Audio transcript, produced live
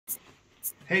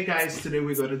Hey guys, today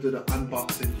we're going to do the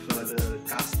unboxing for the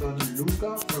Gaston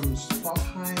Luga from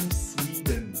Stockholm,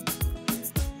 Sweden.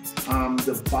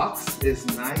 The box is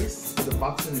nice. The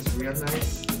boxing is real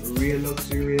nice, real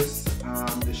luxurious.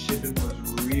 The shipping was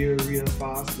real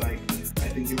fast. Like I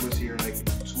think it was here like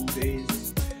 2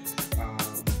 days.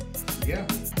 Yeah.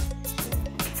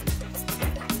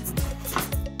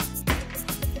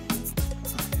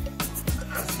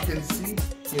 As you can see,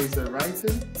 here's the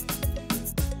writing.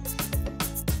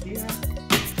 Here,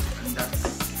 and that's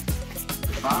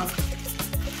the bag.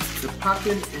 The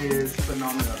packing is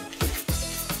phenomenal.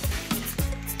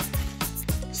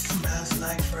 Smells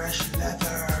like fresh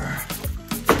leather.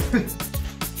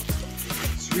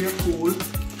 It's real cool,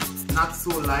 not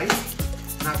so light,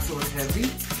 not so heavy.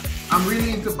 I'm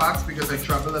really into bags because I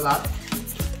travel a lot,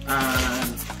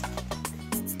 and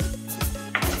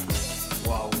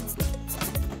wow.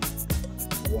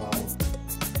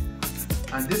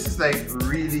 And this is like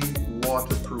really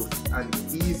waterproof and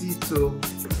easy to,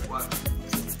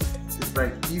 it's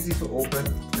like easy to open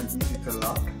and easy to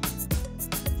lock,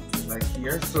 like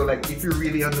here. So like if you're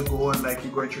really on the go and like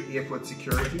you're going through airport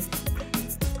security,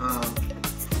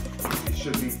 it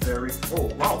should be very, oh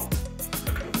wow.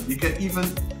 You can even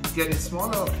get it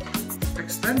smaller,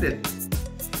 extended.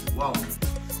 Wow,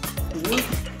 cool.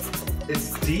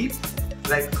 It's deep,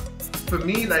 like for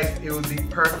me, like it would be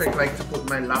perfect like to put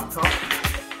my laptop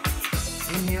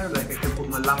in here. Like I can put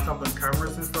my laptop and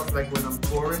cameras and stuff like when I'm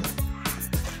touring.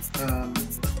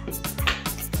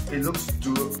 It looks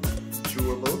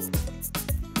durable.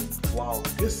 Wow,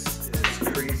 this is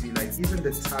crazy. Like even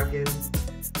the tagging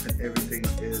and everything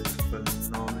is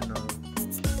phenomenal.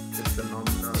 It's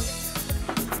phenomenal.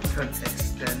 You can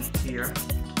extend here.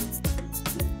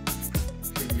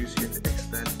 You can use here to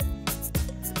extend.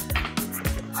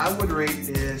 I would rate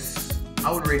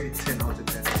it 10 out of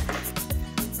 10.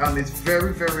 It's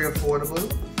very affordable,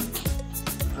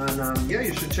 and yeah,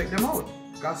 you should check them out.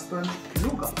 Gaston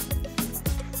Luga,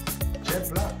 jet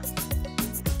black.